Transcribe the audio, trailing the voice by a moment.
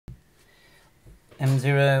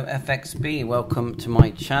M0FXB, welcome to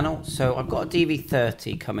my channel. So I've got a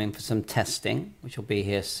DV30 coming for some testing, which will be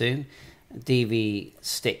here soon.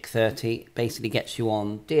 DVstick33 basically gets you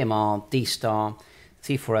on DMR, Dstar,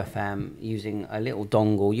 C4FM using a little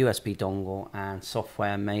dongle, USB dongle, and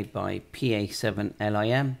software made by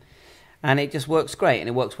PA7LIM. And it just works great, and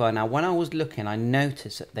it works well. Now, when I was looking, I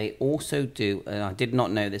noticed that they also do, and I did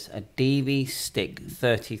not know this, a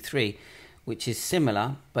DVstick33, which is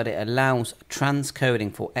similar, but it allows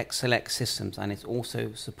transcoding for XLX systems, and it's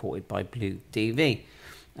also supported by Blue DV,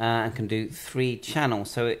 and can do 3 channels.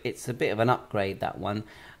 So it's a bit of an upgrade, that one.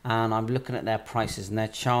 And I'm looking at their prices, and they're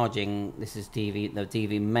charging, this is the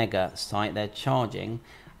DV Mega site, they're charging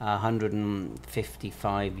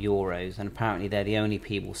 155 euros, and apparently they're the only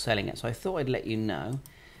people selling it. So I thought I'd let you know.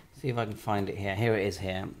 See if I can find it here. Here it is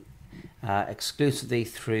here. Exclusively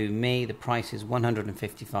through me, the price is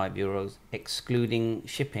 155 euros excluding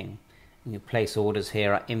shipping. And you place orders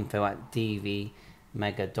here at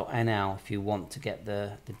info@dvmega.nl if you want to get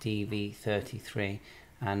the DV33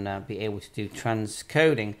 and be able to do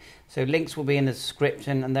transcoding. So links will be in the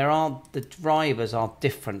description, and the drivers are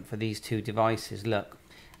different for these two devices. Look,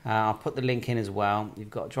 I'll put the link in as well.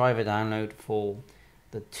 You've got driver download for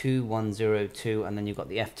the 2102, and then you've got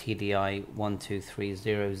the FTDI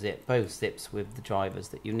 1230 zip, both zips with the drivers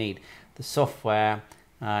that you need. The software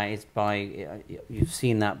is by, you've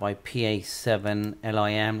seen that, by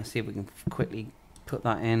PA7LIM. Let's see if we can quickly put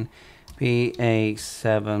that in.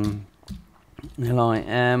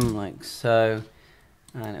 PA7LIM, like so,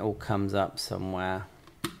 and it all comes up somewhere.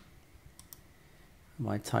 If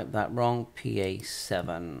I type that wrong,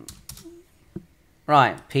 PA7.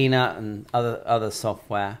 Right, Peanut and other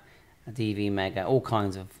software, DV Mega, all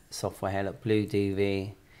kinds of software here. Look, Blue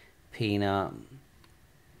DV, Peanut.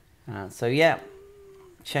 So yeah,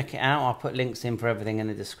 check it out. I'll put links in for everything in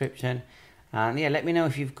the description. And yeah, let me know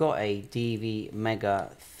if you've got a DV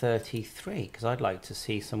Mega 33, because I'd like to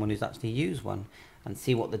see someone who's actually used one and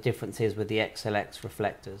see what the difference is with the XLX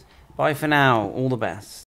reflectors. Bye for now. All the best.